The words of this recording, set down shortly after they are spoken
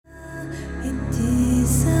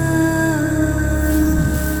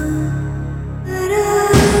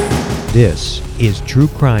This is True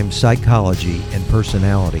Crime Psychology and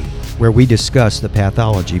Personality, where we discuss the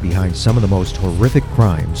pathology behind some of the most horrific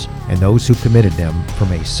crimes and those who committed them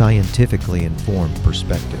from a scientifically informed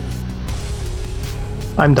perspective.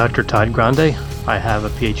 I'm Dr. Todd Grande. I have a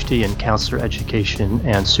PhD in counselor education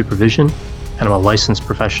and supervision, and I'm a licensed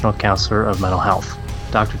professional counselor of mental health.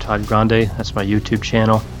 Dr. Todd Grande, that's my YouTube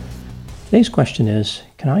channel. Today's question is,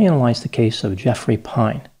 can I analyze the case of Jeffrey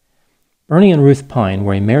Pine? Bernie and Ruth Pine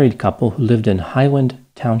were a married couple who lived in Highland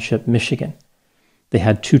Township, Michigan. They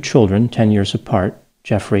had 2 children, 10 years apart,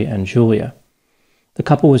 Jeffrey and Julia. The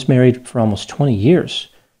couple was married for almost 20 years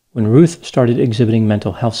when Ruth started exhibiting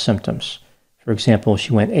mental health symptoms. For example,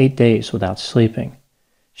 she went 8 days without sleeping.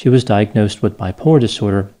 She was diagnosed with bipolar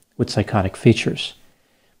disorder with psychotic features.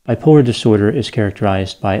 Bipolar disorder is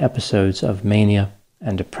characterized by episodes of mania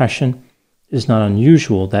and depression. It is not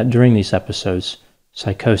unusual that during these episodes,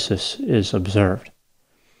 psychosis is observed.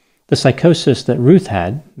 The psychosis that Ruth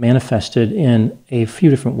had manifested in a few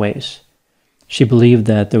different ways. She believed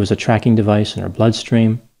that there was a tracking device in her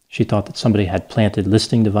bloodstream. She thought that somebody had planted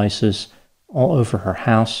listening devices all over her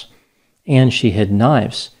house, and she hid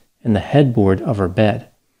knives in the headboard of her bed.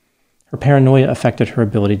 Her paranoia affected her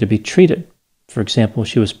ability to be treated. For example,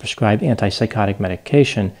 she was prescribed antipsychotic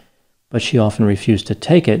medication, but she often refused to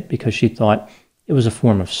take it because she thought it was a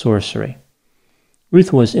form of sorcery.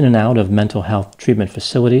 Ruth was in and out of mental health treatment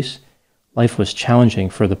facilities. Life was challenging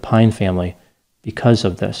for the Pine family because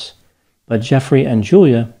of this. But Jeffrey and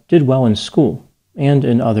Julia did well in school and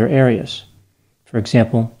in other areas. For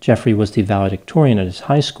example, Jeffrey was the valedictorian at his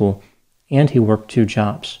high school, and he worked 2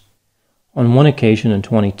 jobs. On one occasion in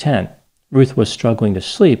 2010, Ruth was struggling to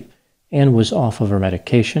sleep and was off of her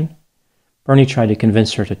medication. Bernie tried to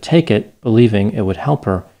convince her to take it, believing it would help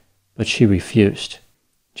her, but she refused.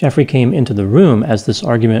 Jeffrey came into the room as this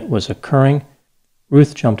argument was occurring.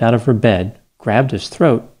 Ruth jumped out of her bed, grabbed his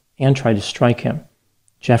throat, and tried to strike him.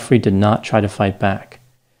 Jeffrey did not try to fight back.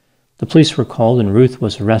 The police were called and Ruth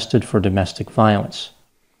was arrested for domestic violence.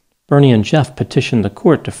 Bernie and Jeff petitioned the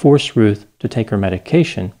court to force Ruth to take her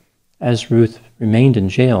medication, as Ruth remained in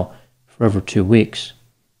jail for over 2 weeks.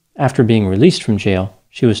 After being released from jail,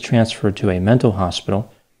 she was transferred to a mental hospital.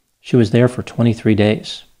 She was there for 23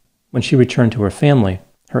 days. When she returned to her family,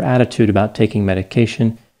 her attitude about taking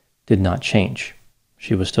medication did not change.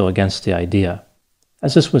 She was still against the idea.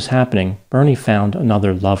 As this was happening, Bernie found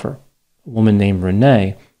another lover, a woman named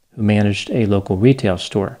Renee, who managed a local retail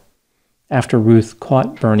store. After Ruth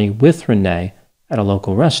caught Bernie with Renee at a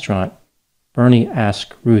local restaurant, Bernie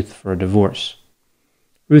asked Ruth for a divorce.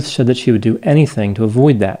 Ruth said that she would do anything to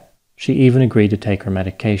avoid that. She even agreed to take her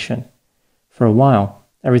medication. For a while,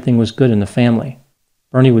 everything was good in the family.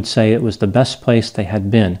 Bernie would say it was the best place they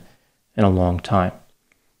had been in a long time.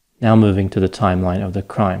 Now moving to the timeline of the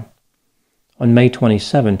crime. On May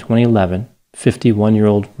 27, 2011,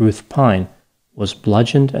 51-year-old Ruth Pine was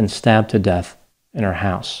bludgeoned and stabbed to death in her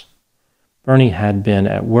house. Bernie had been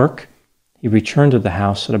at work. He returned to the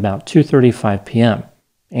house at about 2:35 p.m.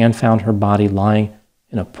 and found her body lying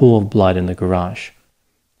in a pool of blood in the garage.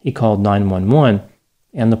 He called 911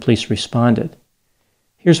 and the police responded.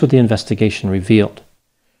 Here's what the investigation revealed.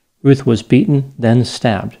 Ruth was beaten, then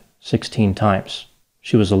stabbed 16 times.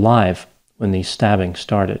 She was alive when the stabbing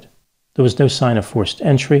started. There was no sign of forced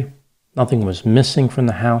entry. Nothing was missing from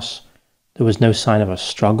the house. There was no sign of a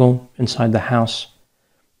struggle inside the house.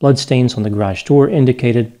 Bloodstains on the garage door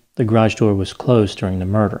indicated the garage door was closed during the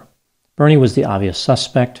murder. Bernie was the obvious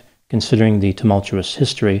suspect, considering the tumultuous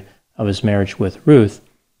history of his marriage with Ruth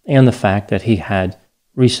and the fact that he had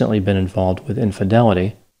recently been involved with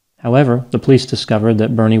infidelity. However, the police discovered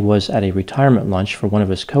that Bernie was at a retirement lunch for one of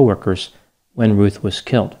his coworkers when Ruth was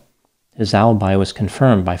killed. His alibi was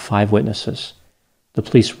confirmed by 5 witnesses. The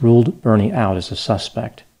police ruled Bernie out as a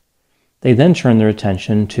suspect. They then turned their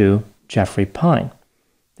attention to Jeffrey Pine.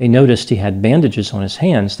 They noticed he had bandages on his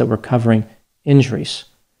hands that were covering injuries.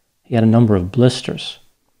 He had a number of blisters.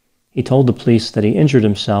 He told the police that he injured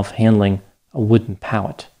himself handling a wooden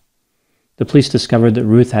pallet. The police discovered that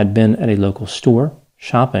Ruth had been at a local store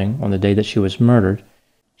shopping on the day that she was murdered.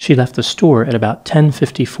 She left the store at about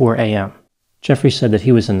 10:54 a.m. Jeffrey said that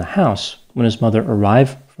he was in the house when his mother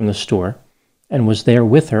arrived from the store and was there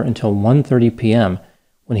with her until 1:30 p.m.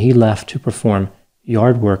 when he left to perform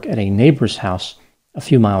yard work at a neighbor's house a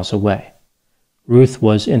few miles away. Ruth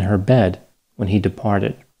was in her bed when he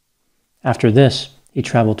departed. After this, he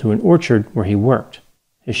traveled to an orchard where he worked.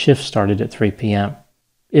 His shift started at 3 p.m.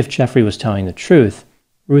 If Jeffrey was telling the truth,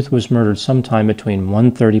 Ruth was murdered sometime between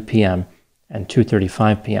 1:30 p.m. and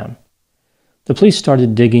 2:35 p.m. The police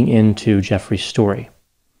started digging into Jeffrey's story.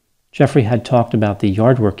 Jeffrey had talked about the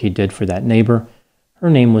yard work he did for that neighbor. Her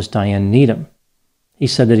name was Diane Needham. He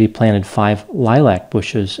said that he planted 5 lilac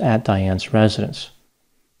bushes at Diane's residence.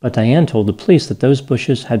 But Diane told the police that those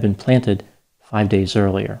bushes had been planted 5 days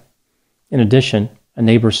earlier. In addition, a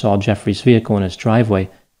neighbor saw Jeffrey's vehicle in his driveway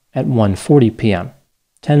at 1:40 p.m.,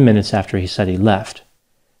 10 minutes after he said he left.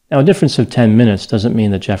 Now, a difference of 10 minutes doesn't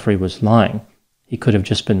mean that Jeffrey was lying. He could have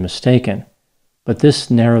just been mistaken. But this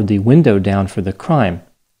narrowed the window down for the crime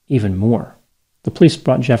even more. The police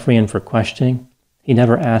brought Jeffrey in for questioning. He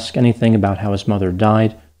never asked anything about how his mother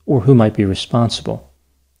died or who might be responsible.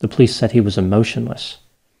 The police said he was emotionless.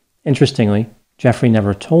 Interestingly, Jeffrey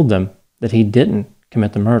never told them that he didn't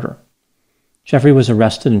commit the murder. Jeffrey was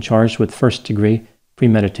arrested and charged with first-degree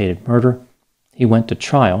premeditated murder. He went to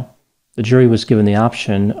trial. The jury was given the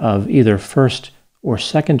option of either first or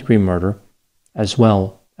second-degree murder, as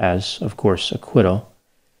well as, of course, acquittal.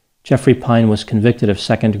 Jeffrey Pine was convicted of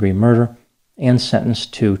second-degree murder and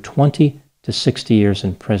sentenced to 20 to 60 years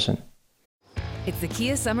in prison. It's the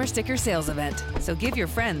Kia Summer Sticker Sales Event, so give your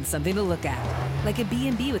friends something to look at, like a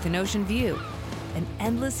B&B with an ocean view, an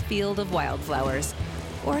endless field of wildflowers,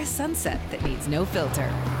 or a sunset that needs no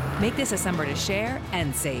filter. Make this a summer to share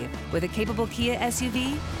and save with a capable Kia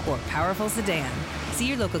SUV or powerful sedan. See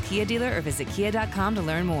your local Kia dealer or visit kia.com to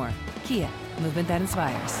learn more. Kia, movement that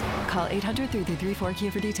inspires. Call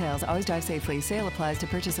 800-3334-KIA for details. Always drive safely. Sale applies to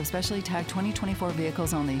purchase of specially tagged 2024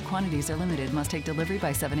 vehicles only. Quantities are limited. Must take delivery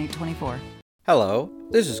by 7/8/24. Hello,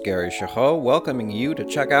 this is Gary Chahot welcoming you to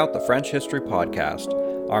check out the French History Podcast.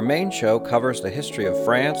 Our main show covers the history of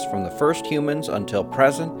France from the first humans until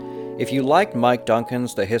present. If you liked Mike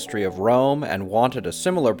Duncan's The History of Rome and wanted a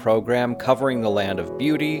similar program covering the land of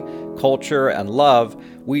beauty, culture, and love,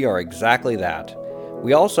 we are exactly that.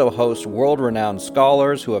 We also host world-renowned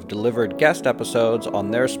scholars who have delivered guest episodes on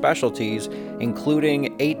their specialties,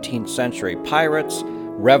 including 18th century pirates,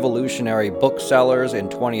 revolutionary booksellers in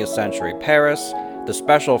 20th century Paris, the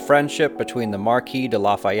special friendship between the Marquis de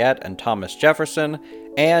Lafayette and Thomas Jefferson,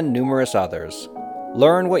 and numerous others.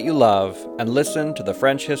 Learn what you love and listen to the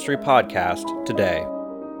French History Podcast today.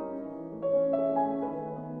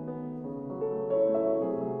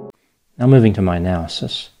 Now moving to my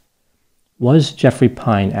analysis. Was Jeffrey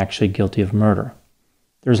Pine actually guilty of murder?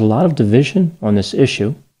 There's a lot of division on this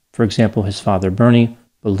issue. For example, his father, Bernie,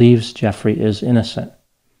 believes Jeffrey is innocent.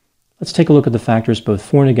 Let's take a look at the factors both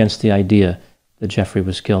for and against the idea that Jeffrey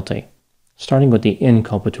was guilty, starting with the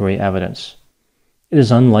inculpatory evidence. It is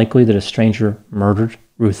unlikely that a stranger murdered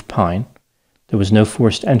Ruth Pine. There was no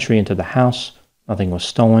forced entry into the house, nothing was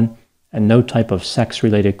stolen, and no type of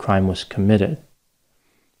sex-related crime was committed.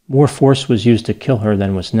 More force was used to kill her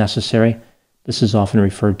than was necessary. This is often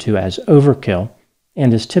referred to as overkill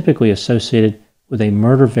and is typically associated with a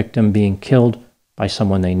murder victim being killed by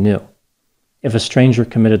someone they knew. If a stranger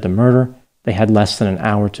committed the murder, they had less than an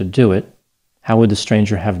hour to do it. How would the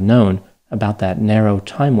stranger have known about that narrow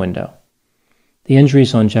time window? The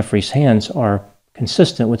injuries on Jeffrey's hands are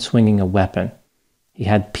consistent with swinging a weapon. He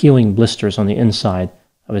had peeling blisters on the inside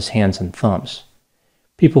of his hands and thumbs.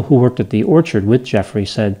 People who worked at the orchard with Jeffrey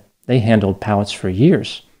said they handled pallets for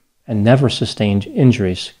years and never sustained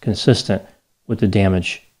injuries consistent with the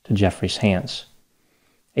damage to Jeffrey's hands.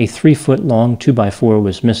 A 3-foot-long 2x4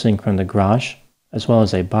 was missing from the garage, as well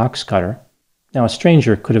as a box cutter. Now, a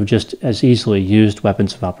stranger could have just as easily used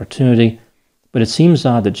weapons of opportunity, but it seems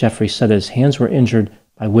odd that Jeffrey said his hands were injured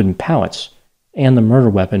by wooden pallets, and the murder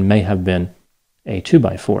weapon may have been a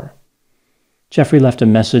 2x4. Jeffrey left a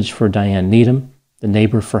message for Diane Needham, the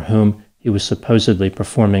neighbor for whom he was supposedly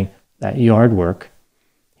performing that yard work.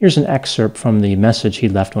 Here's an excerpt from the message he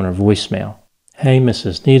left on her voicemail. "Hey,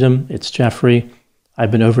 Mrs. Needham, it's Jeffrey. I've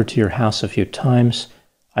been over to your house a few times.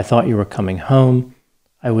 I thought you were coming home.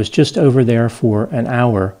 I was just over there for an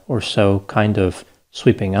hour or so, kind of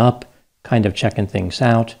sweeping up, kind of checking things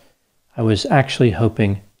out. I was actually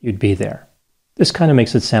hoping you'd be there." This kind of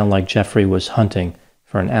makes it sound like Jeffrey was hunting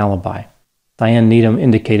for an alibi. Diane Needham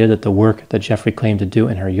indicated that the work that Jeffrey claimed to do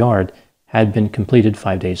in her yard had been completed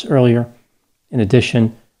 5 days earlier. In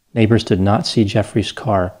addition, neighbors did not see Jeffrey's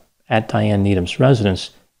car at Diane Needham's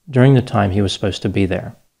residence during the time he was supposed to be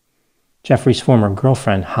there. Jeffrey's former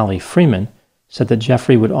girlfriend, Holly Freeman, said that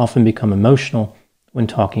Jeffrey would often become emotional when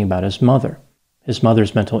talking about his mother. His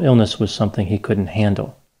mother's mental illness was something he couldn't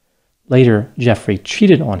handle. Later, Jeffrey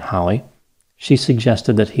cheated on Holly. She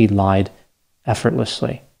suggested that he lied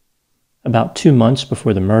effortlessly. About 2 months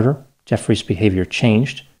before the murder, Jeffrey's behavior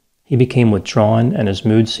changed. He became withdrawn and his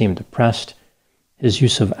mood seemed depressed. His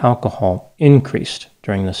use of alcohol increased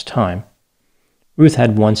during this time. Ruth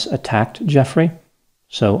had once attacked Jeffrey,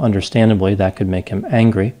 so understandably that could make him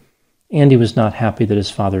angry. and he was not happy that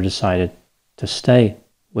his father decided to stay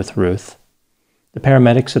with Ruth. The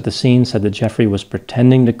paramedics at the scene said that Jeffrey was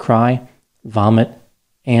pretending to cry, vomit,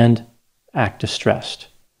 and act distressed.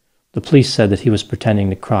 The police said that he was pretending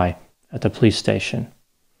to cry at the police station.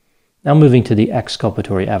 Now moving to the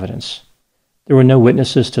exculpatory evidence. There were no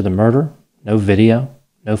witnesses to the murder, no video,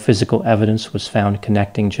 no physical evidence was found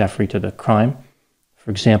connecting Jeffrey to the crime.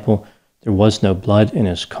 For example, there was no blood in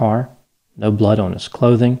his car, no blood on his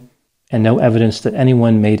clothing, and no evidence that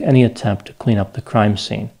anyone made any attempt to clean up the crime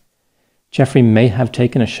scene. Jeffrey may have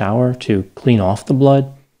taken a shower to clean off the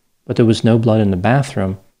blood, but there was no blood in the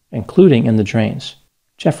bathroom, including in the drains.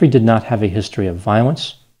 Jeffrey did not have a history of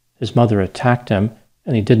violence. His mother attacked him,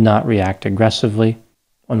 and he did not react aggressively.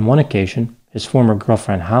 On one occasion, his former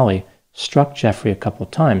girlfriend Holly struck Jeffrey a couple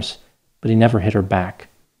times, but he never hit her back.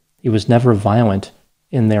 He was never violent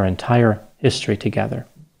in their entire history together.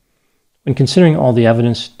 When considering all the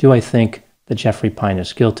evidence, do I think that Jeffrey Pine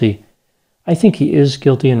is guilty? I think he is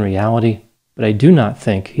guilty in reality, but I do not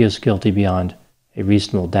think he is guilty beyond a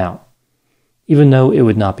reasonable doubt. Even though it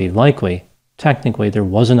would not be likely, technically there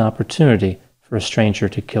was an opportunity for a stranger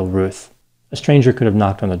to kill Ruth. A stranger could have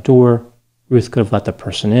knocked on the door, Ruth could have let the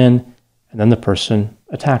person in, and then the person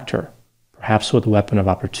attacked her, perhaps with a weapon of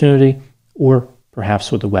opportunity, or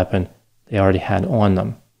perhaps with a weapon they already had on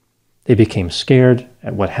them. They became scared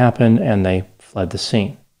at what happened, and they fled the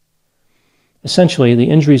scene. Essentially, the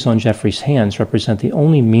injuries on Jeffrey's hands represent the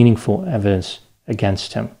only meaningful evidence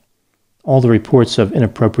against him. All the reports of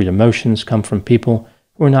inappropriate emotions come from people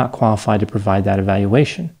who are not qualified to provide that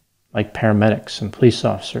evaluation, like paramedics and police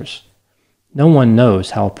officers. No one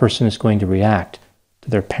knows how a person is going to react to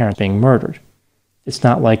their parent being murdered. It's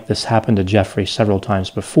not like this happened to Jeffrey several times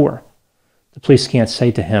before. The police can't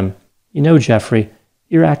say to him, "You know, Jeffrey,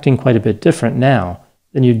 you're acting quite a bit different now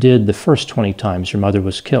than you did the first 20 times your mother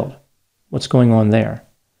was killed. What's going on there?"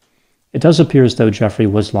 It does appear as though Jeffrey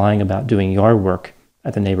was lying about doing yard work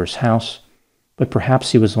at the neighbor's house, but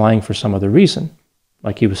perhaps he was lying for some other reason,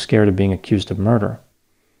 like he was scared of being accused of murder.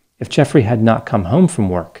 If Jeffrey had not come home from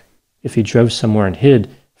work, if he drove somewhere and hid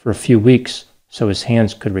for a few weeks so his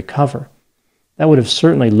hands could recover, that would have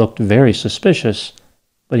certainly looked very suspicious,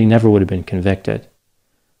 but he never would have been convicted.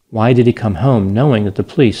 Why did he come home knowing that the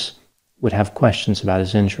police would have questions about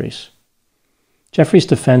his injuries? Jeffrey's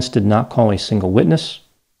defense did not call a single witness.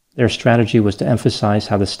 Their strategy was to emphasize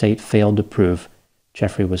how the state failed to prove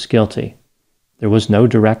Jeffrey was guilty. There was no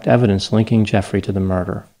direct evidence linking Jeffrey to the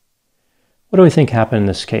murder. What do I think happened in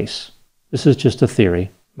this case? This is just a theory,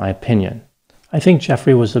 my opinion. I think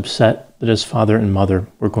Jeffrey was upset that his father and mother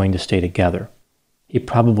were going to stay together. He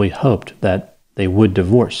probably hoped that they would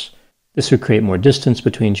divorce. This would create more distance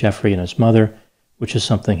between Jeffrey and his mother, which is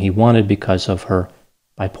something he wanted because of her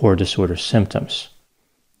bipolar disorder symptoms.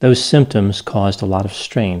 Those symptoms caused a lot of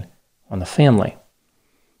strain on the family.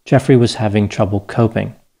 Jeffrey was having trouble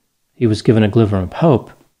coping. He was given a glimmer of hope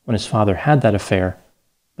when his father had that affair,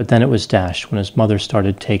 but then it was dashed when his mother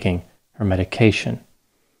started taking her medication.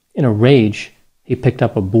 In a rage, he picked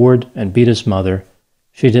up a board and beat his mother.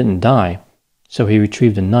 She didn't die, so he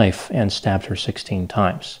retrieved a knife and stabbed her 16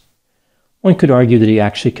 times. One could argue that he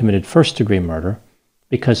actually committed first-degree murder,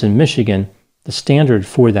 because in Michigan, the standard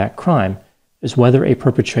for that crime is whether a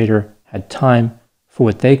perpetrator had time for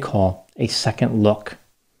what they call a second look,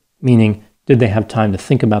 meaning did they have time to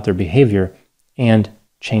think about their behavior and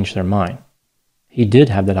change their mind. He did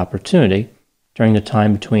have that opportunity during the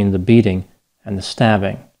time between the beating and the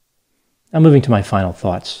stabbing. Now moving to my final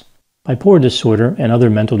thoughts. Bipolar disorder and other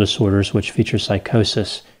mental disorders which feature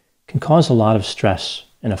psychosis can cause a lot of stress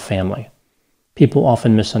in a family. People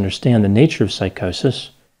often misunderstand the nature of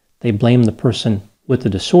psychosis. They blame the person with the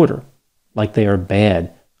disorder, like they are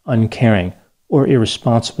bad, uncaring, or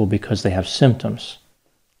irresponsible because they have symptoms,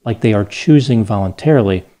 like they are choosing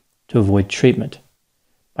voluntarily to avoid treatment.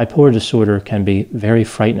 Bipolar disorder can be very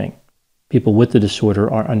frightening. People with the disorder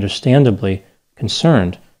are understandably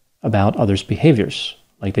concerned about others' behaviors,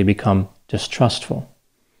 like they become distrustful.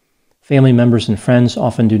 Family members and friends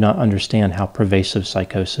often do not understand how pervasive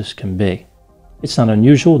psychosis can be. It's not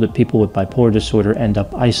unusual that people with bipolar disorder end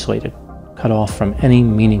up isolated, cut off from any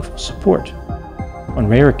meaningful support. On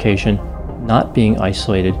rare occasion, not being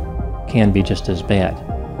isolated can be just as bad.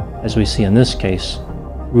 As we see in this case,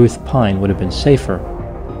 Ruth Pine would have been safer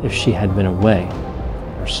if she had been away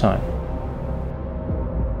from her son.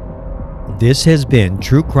 This has been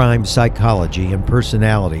True Crime Psychology and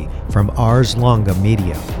Personality from Ars Longa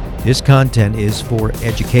Media. This content is for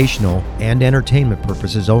educational and entertainment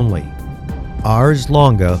purposes only. Ars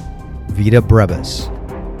Longa Vita Brevis.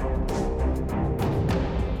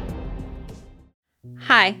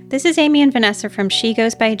 Hi, this is Amy and Vanessa from She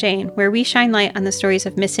Goes by Jane, where we shine light on the stories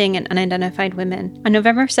of missing and unidentified women. On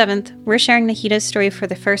November 7th, we're sharing Nahita's story for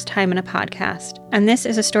the first time in a podcast. And this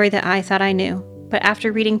is a story that I thought I knew, but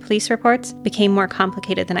after reading police reports, became more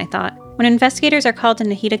complicated than I thought. When investigators are called to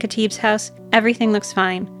Nahita Khatib's house, everything looks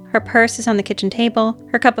fine. Her purse is on the kitchen table,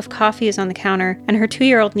 her cup of coffee is on the counter, and her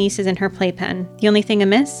 2-year-old niece is in her playpen. The only thing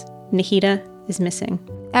amiss? Nahita is missing.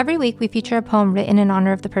 Every week we feature a poem written in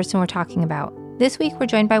honor of the person we're talking about. This week we're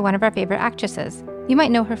joined by one of our favorite actresses. You might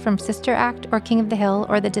know her from Sister Act or King of the Hill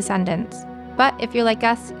or The Descendants. But if you're like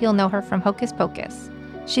us, you'll know her from Hocus Pocus.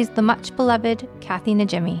 She's the much beloved Kathy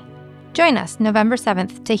Najimy. Join us November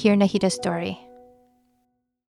 7th to hear Nahita's story.